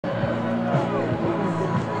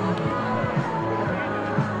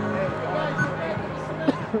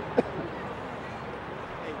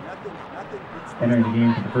Entering the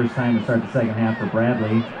game for the first time to start the second half for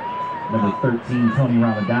Bradley. Number 13, Tony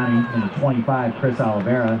Ramadani. Number 25, Chris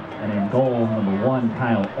Oliveira. And in goal, number 1,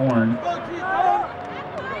 Kyle Orn.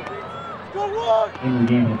 Into the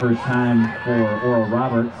game for the first time for Oral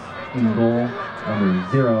Roberts. In goal,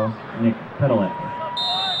 number 0, Nick Pedelik.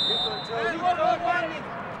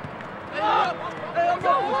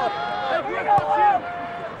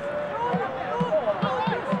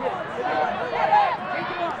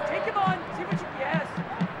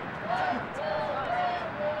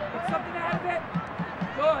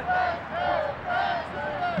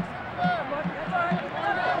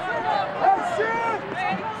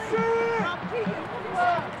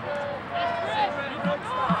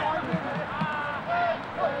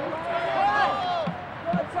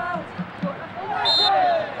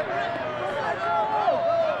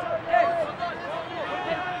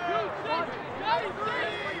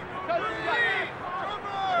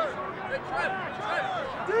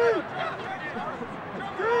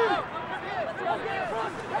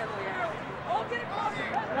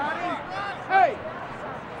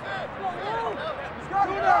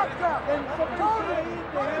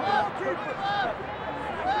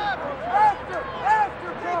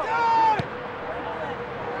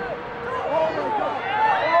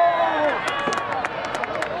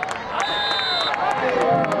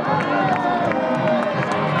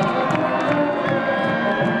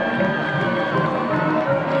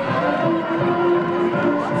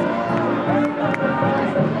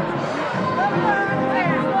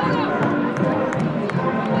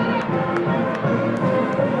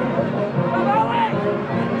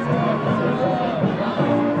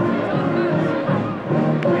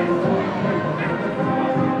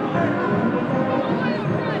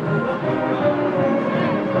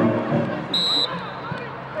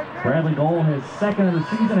 Bradley goal, his second of the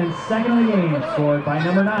season and second of the game, scored by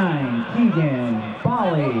number 9, Keegan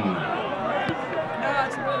Bali.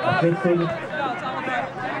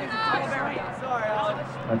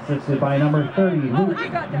 Assisted by number 30, Luke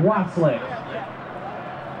Waslick.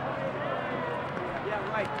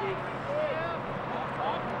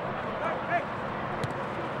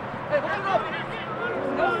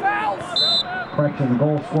 Correction, the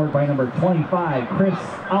goal scored by number 25, Chris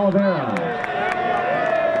Oliveira.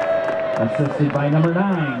 Assisted by number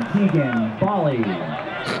 9, Keegan Bali.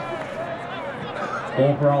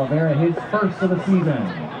 Goal for Oliveira, his first of the season.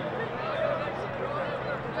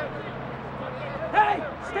 Hey,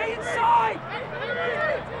 stay inside!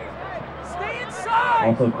 Stay inside!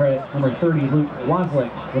 Also credit number 30, Luke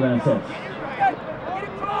Waslick, with an assist. Get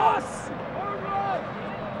across!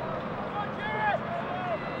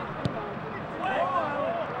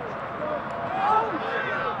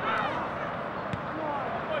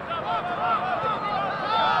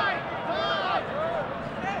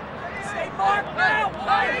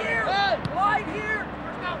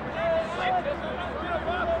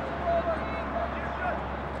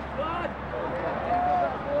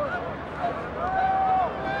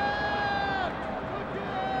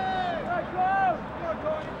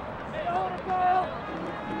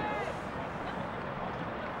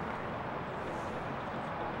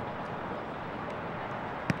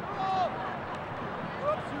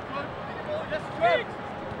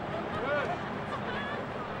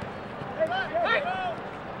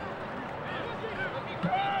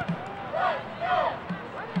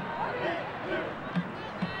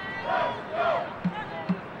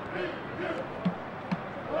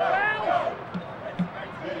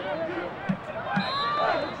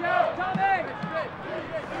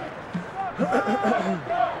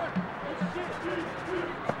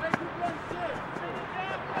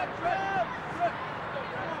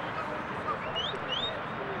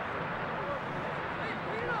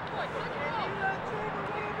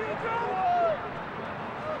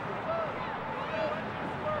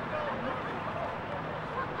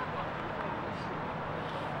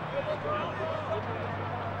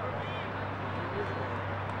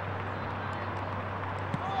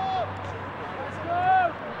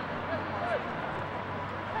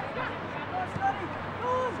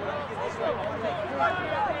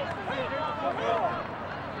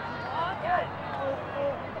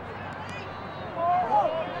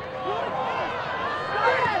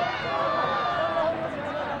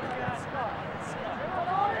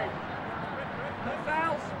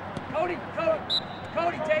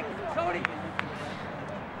 Cody, take it. Cody.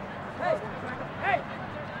 Hey,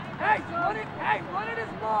 run it. Hey, run it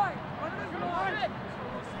as line. Run it as line.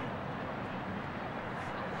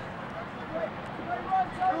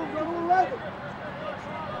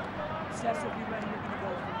 Seth will be ready. You're going to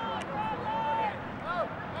go.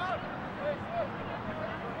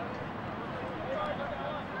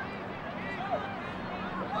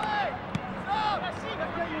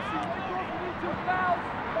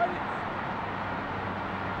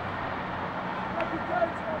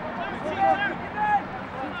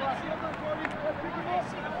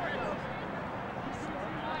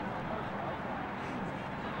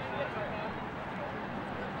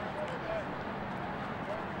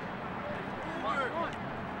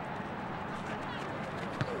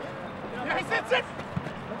 Sit!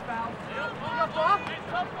 No foul.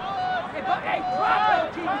 Hey, drop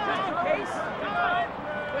it, just in case.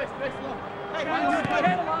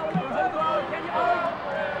 Channel Ollie. Can you, Ollie?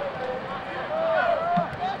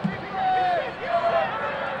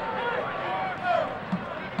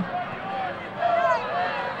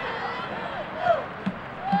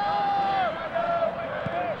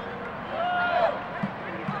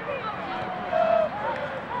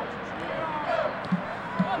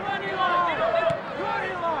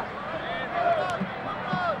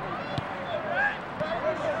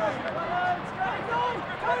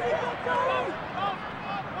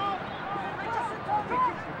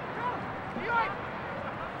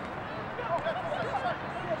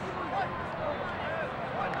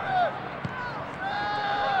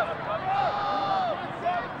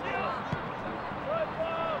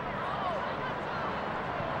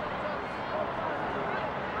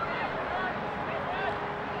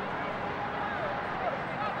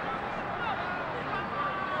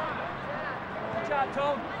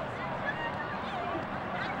 Tone.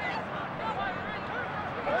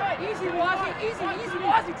 Easy, Wazzy, easy,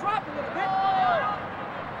 Wazzy, drop a little bit.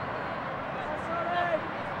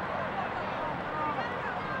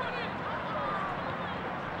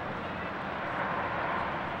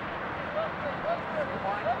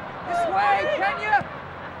 This way, Kenya!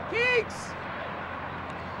 Keeks!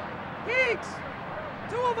 Keeks!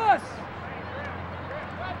 2 of us!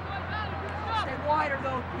 Stay wider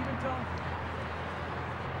though, even tone.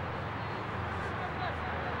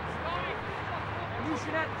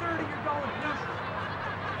 Lucian at 30, you're going. Lucian.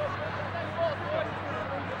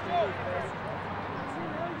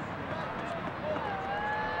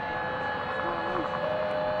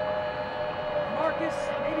 Marcus,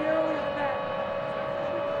 maybe earlier than that.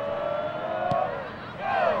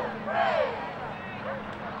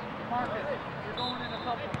 Marcus, you're going in a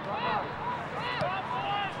couple.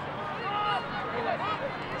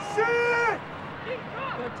 Shit!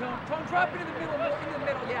 Good, Tone. Tone, drop it in the middle,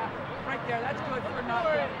 yeah. Right there, that's good for not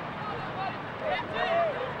good.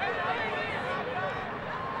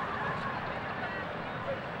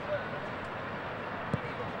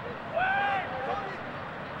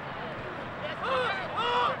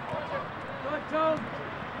 Good, Tone.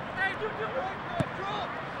 Hey,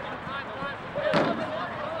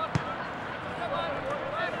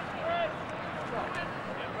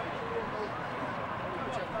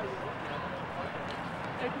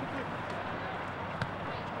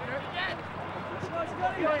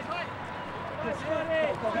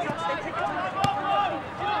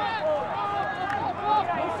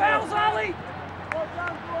 no fouls, Ollie!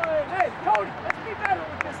 Hey, Cody, let's be better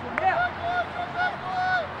with this one, yeah.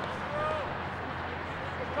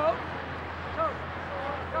 Coach? Coach?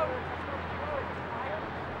 Coach?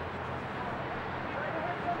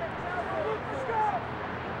 Let's go!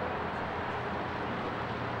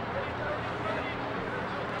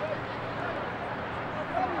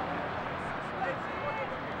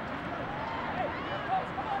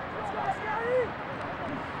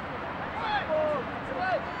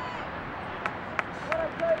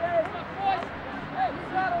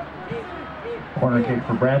 Corner kick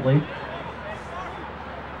for Bradley.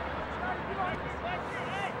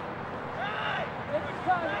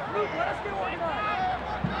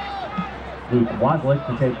 Luke Wozlick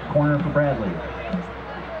to take the corner for Bradley.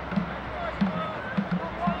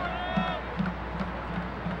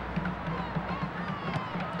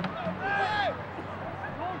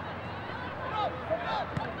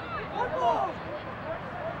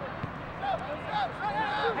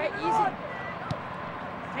 Hey, easy.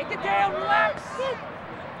 Take it down, relax.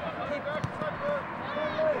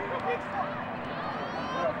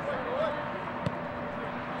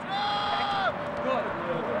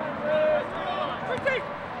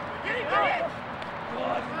 Good.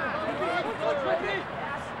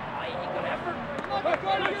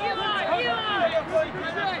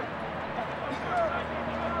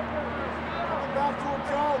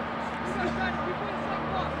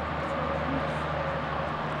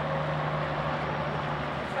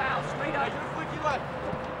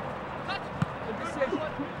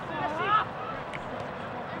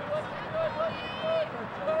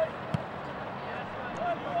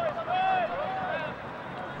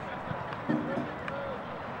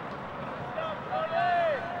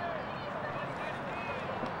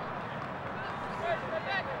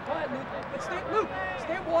 Go ahead, Luke. But Luke,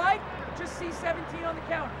 stay wide. Just see 17 on the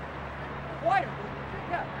counter. Wider, Luke.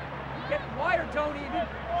 Yeah. Get wider, Tony. Yep,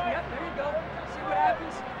 there you go. See what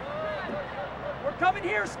happens. We're coming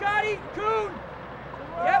here, Scotty. Coon.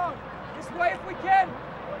 Yep. This way if we can.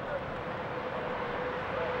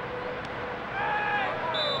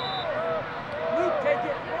 Luke, take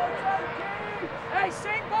it. Hey,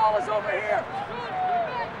 same ball is over here.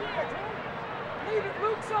 Leave it.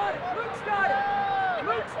 Luke's on it. Luke's got it.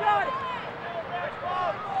 Luke's got it. Let's go,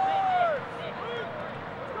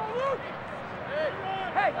 Luke.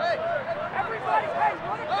 Hey, everybody, hey,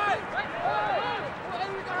 run it.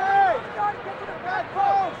 Hey, got to get to the back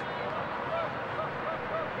post.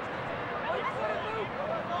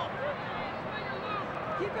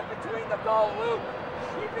 Keep it between the goal, Luke.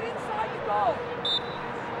 Keep it inside the goal.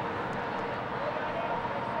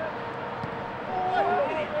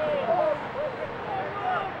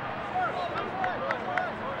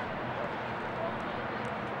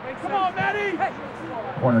 Come on, Matty! Hey.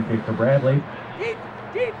 Corner kick for Bradley. Deep,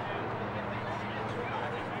 deep.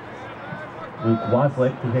 Luke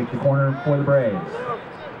Waslick to take the corner for the Braves.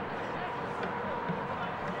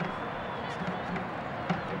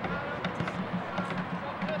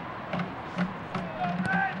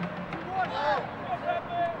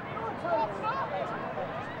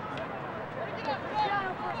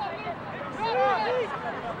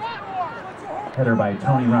 Header by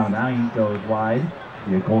Tony Ramadani goes wide.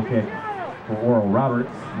 The goal kick for Oral Roberts.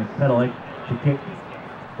 McPedalick to kick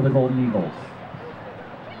for the Golden Eagles.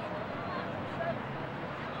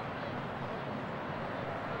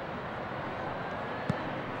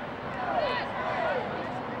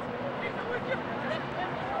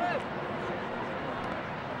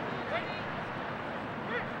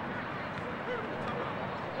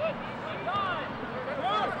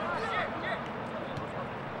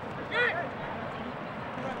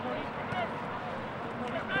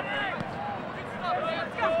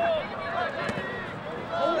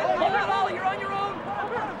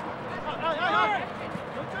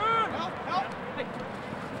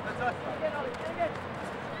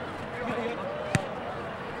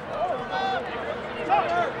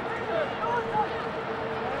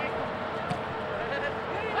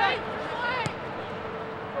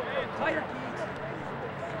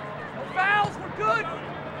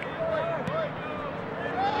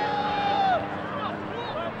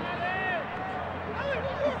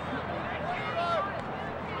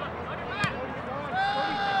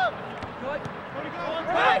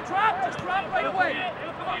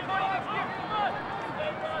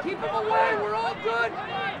 Keep him away, we're all good.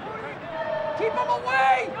 Keep him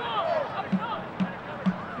away.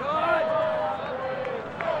 Good.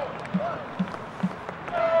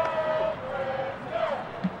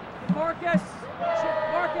 Marcus.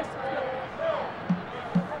 Marcus.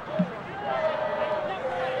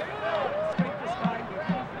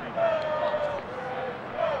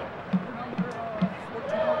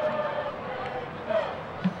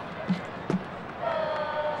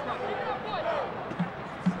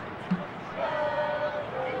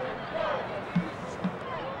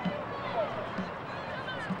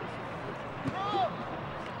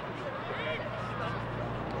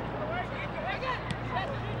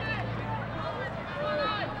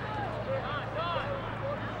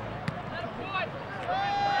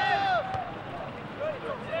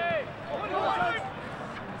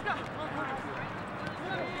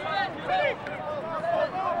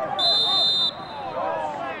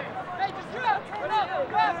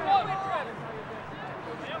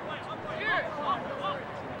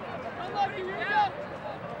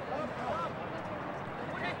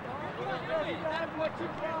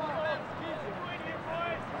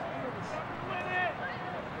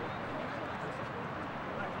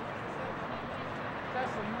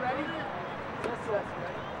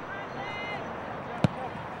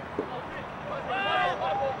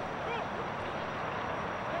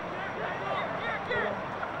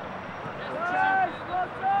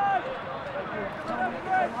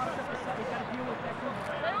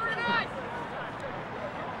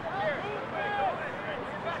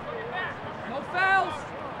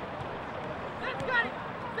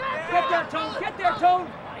 Get there, Tone!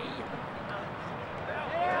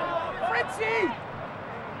 Fritzy!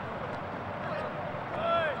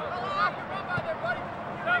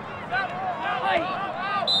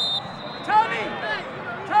 Tommy!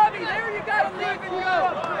 Tommy, there you gotta leave and go!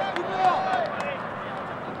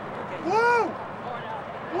 Blue!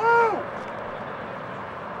 Blue!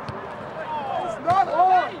 It's not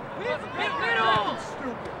on! Get middle!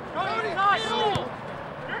 Stupid! Cody's not!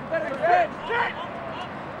 Better get!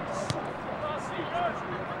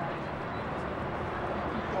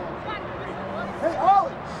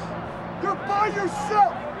 by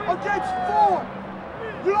yourself against 4.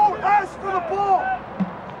 You don't ask for the ball.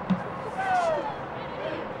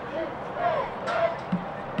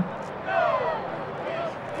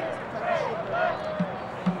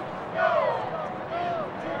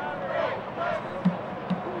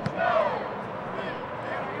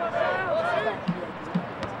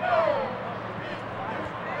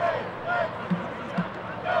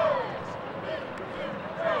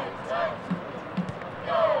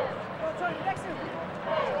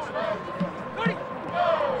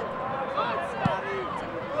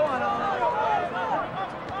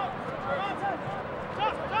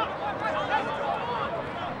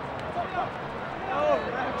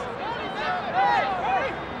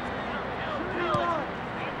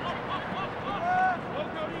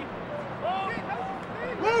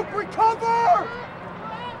 Recover!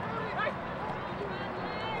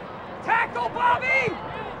 Tackle, Bobby!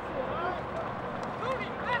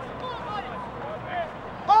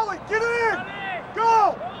 Ollie, get in!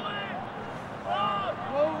 Go!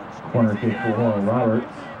 Corner kick for Oral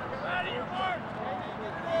Roberts.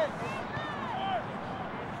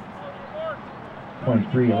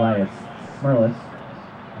 .3 Elias Smirlis.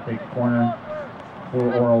 Big corner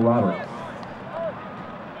for Oral Roberts.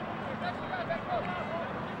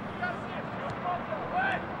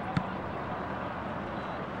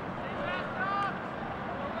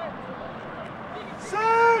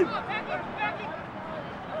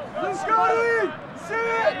 Scotty!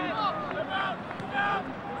 Sit!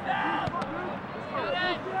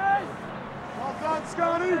 Well done,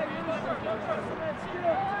 Scotty!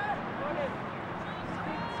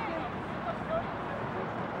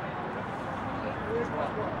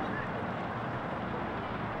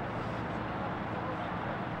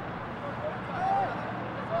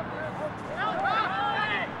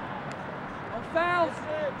 No fouls!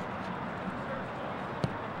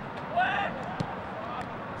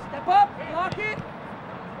 Step up, block it!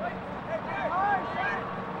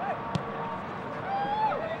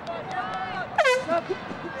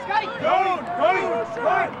 Scotty! Go!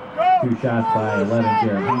 2 shots by 11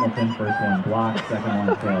 Jared Hamilton. First one blocked, second one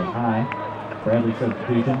sailed high. Bradley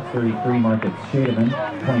substitutions, 33 Marcus Shademan,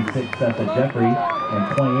 26 Seth Jeffrey, and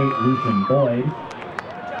 28 Lucian Boyd.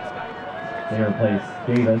 They replace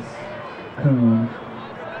Davis, Kuhn,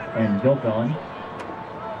 and Gilfillan.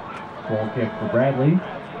 Goal kick for Bradley.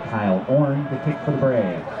 Kyle Orn to kick for the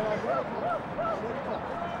Braves.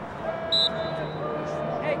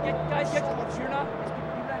 Hey, guys, you're not.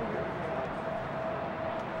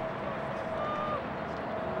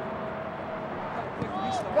 Get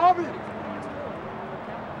out of here. Bobby!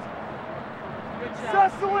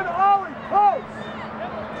 Cecil and Ollie, post!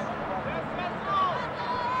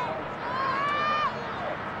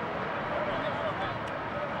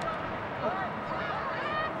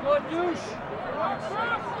 Good douche.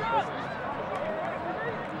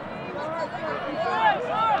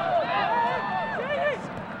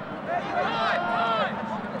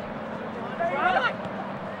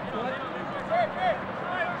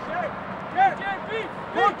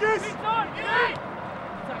 Marcus!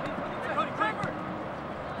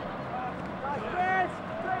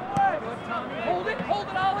 Hold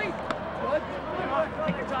it, Ollie. Good.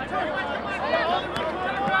 Take your time. Good.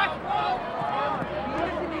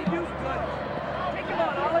 Take him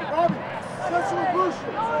on, Ollie. Bobby, Cecil and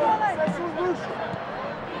Lucian. Cecil and Lucian.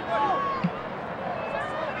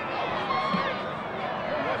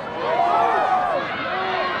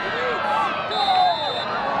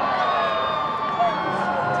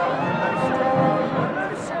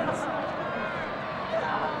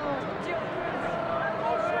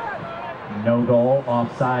 No goal,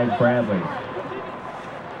 offside Bradley.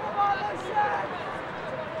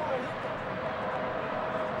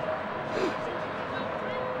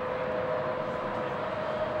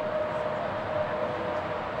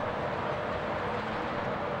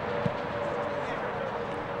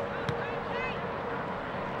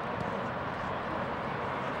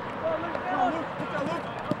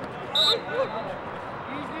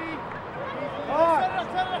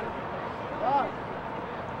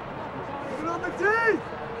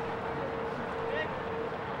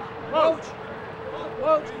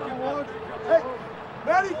 Hey,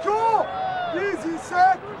 Matty, cool! Easy,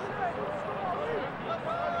 set!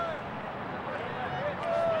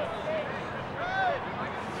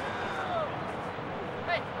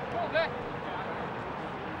 Hey, go back.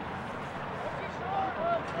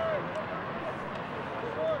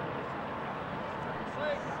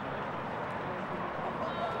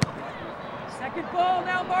 Second ball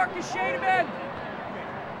now, Marcus Shademan.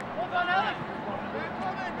 Hold on, Alex.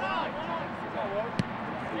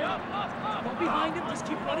 Go behind him. Just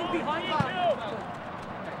keep running behind him.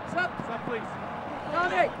 What's up? What's up, please?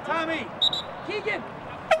 Tommy.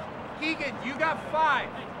 Keegan, you got 5.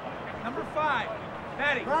 Number 5.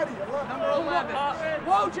 Maddie, number 11.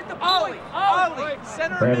 Woj at the point. Ollie,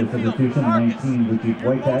 center of Bradley midfield. substitution, Marcus, 19, Lucic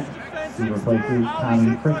your Wojtek. most He defensive replaces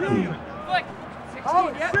Tommy Fritzy.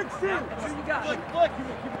 16, yep. 16. That's who you got. Look.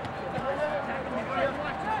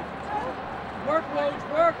 Work, Woj,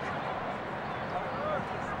 work.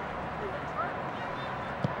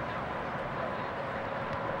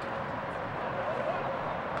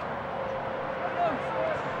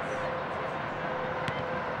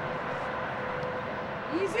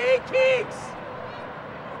 Easy, Keeks!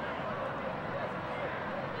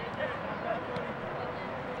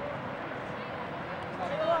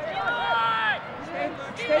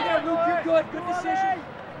 Stay there, Luke. You're good. Good decision.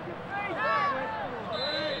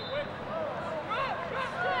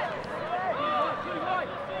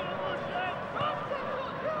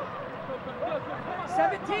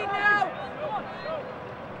 Now.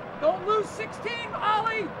 Don't lose 16,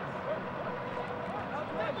 Ollie.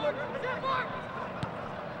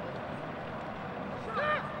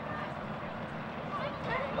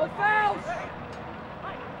 No fouls.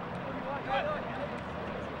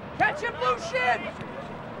 Catch him, Lucian.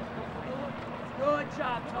 Good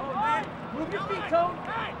job, Tone. Move your feet, Tone.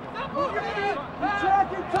 Move your feet. Keep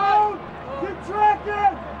tracking, Tone. Keep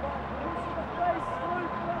tracking.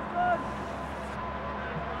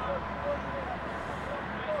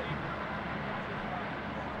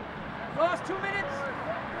 Last 2 minutes.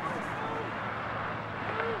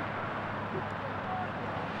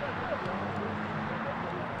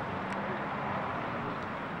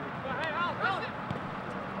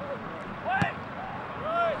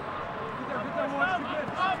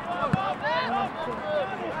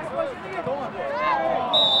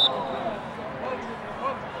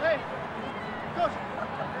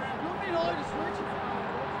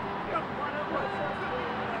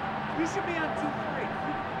 You should be on 2-3.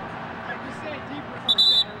 You say deeper.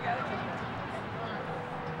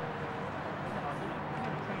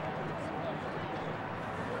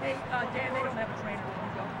 Hey, Dan, they don't have a trainer when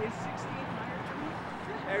you go. Is 16 higher than you?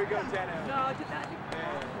 There we go, Dano. No, did that.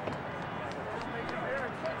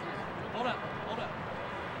 Hold up.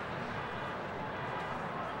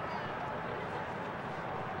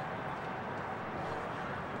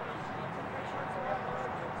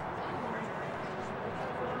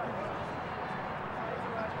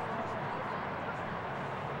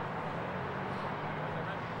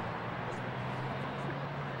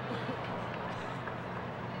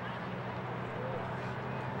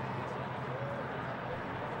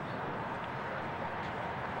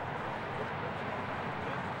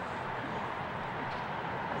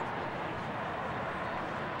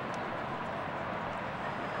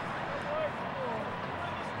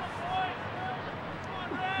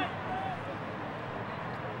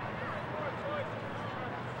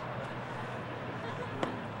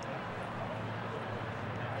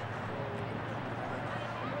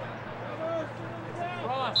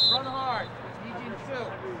 Run hard. Eugene 2.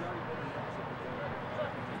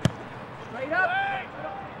 Straight up.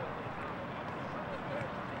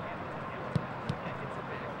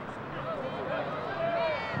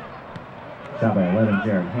 Shot by 11,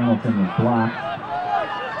 Jared Hamilton was blocked.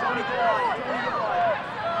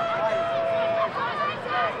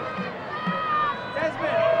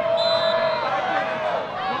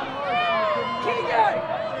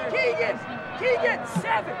 Keegan,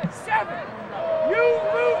 7. You,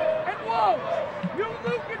 Luke, and Woj.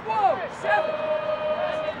 7.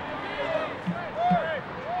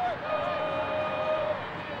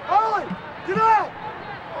 Ollie, get out!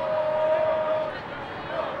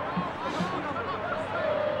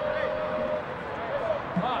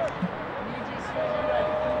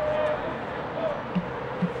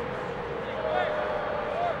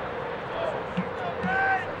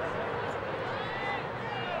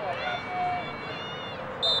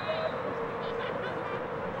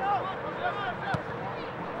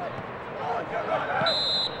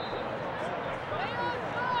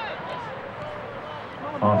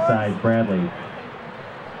 Offside, Bradley.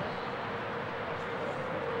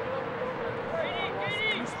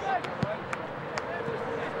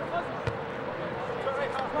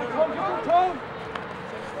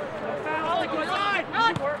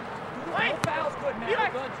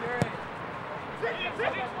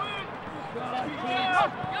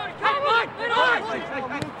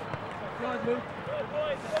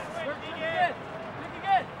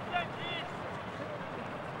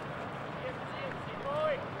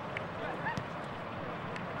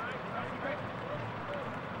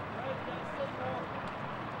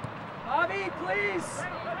 Speed, please.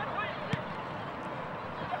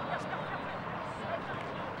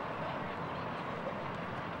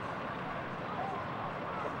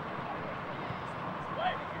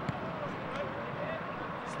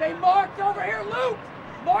 Stay marked over here, Luke.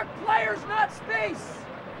 Mark players, not space.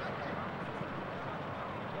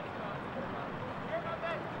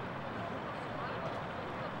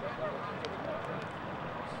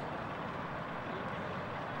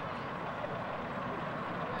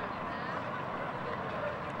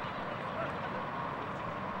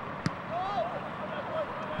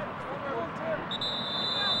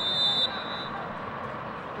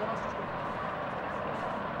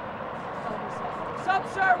 Sub,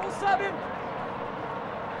 sir. We'll sub him.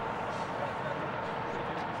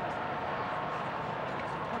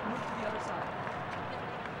 Move to the other side.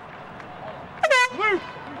 Luke!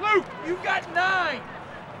 Luke! You got 9!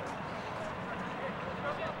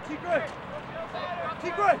 Keep good.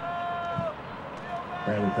 Keep good.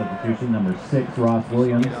 Bradley substitution, number 6, Ross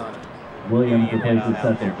Williams. Williams replaces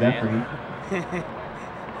Cecil Jeffrey.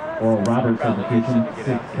 Oral Roberts substitution, 6,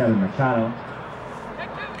 Kevin Machado.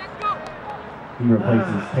 He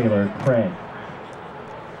replaces Taylor Craig.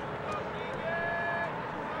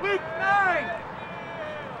 Luke, 9!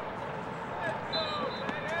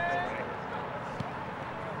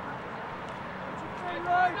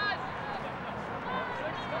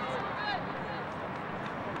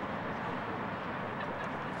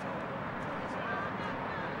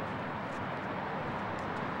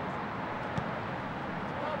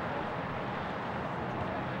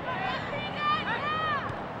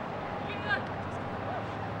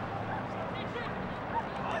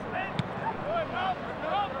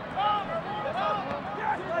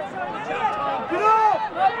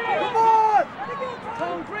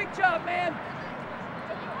 Great job, man.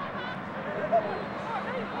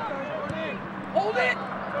 Hold it.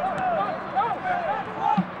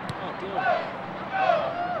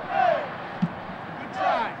 Good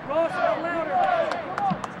try. Ross, a little louder.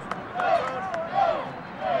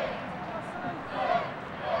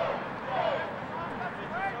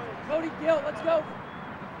 Cody Gill, let's go.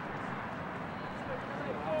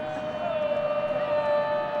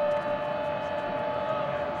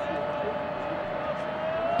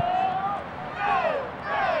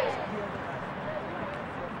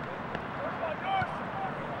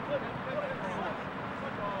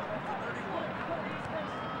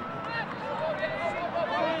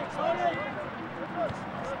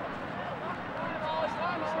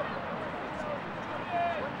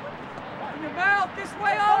 In your mouth, this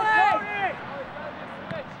way, Ollie!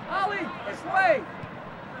 Ollie, this way!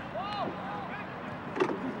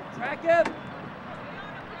 Track him!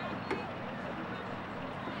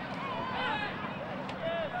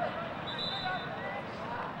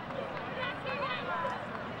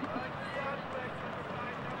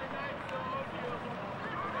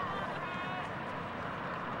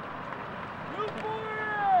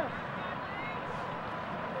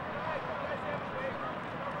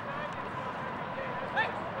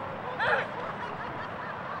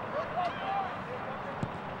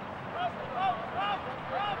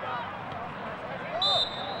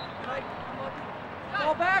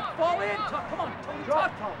 Fall back, fall in, tuck, come on, Tony,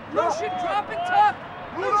 tuck. Lucian, drop and tuck.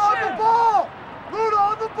 Luda on the ball! Luda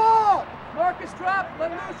on the ball! Marcus, drop,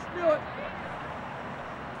 let Lucian do it.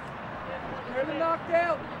 They're the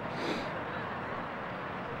knockdown.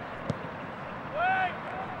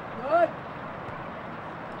 Good.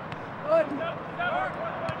 Good. Good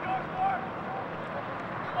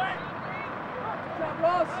job,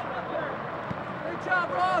 Ross. Great job,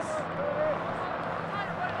 Ross.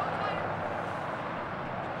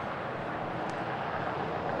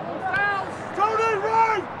 Tony,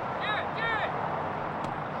 right!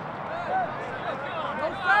 No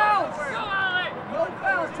fouls! No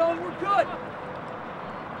fouls, Tony, we're good.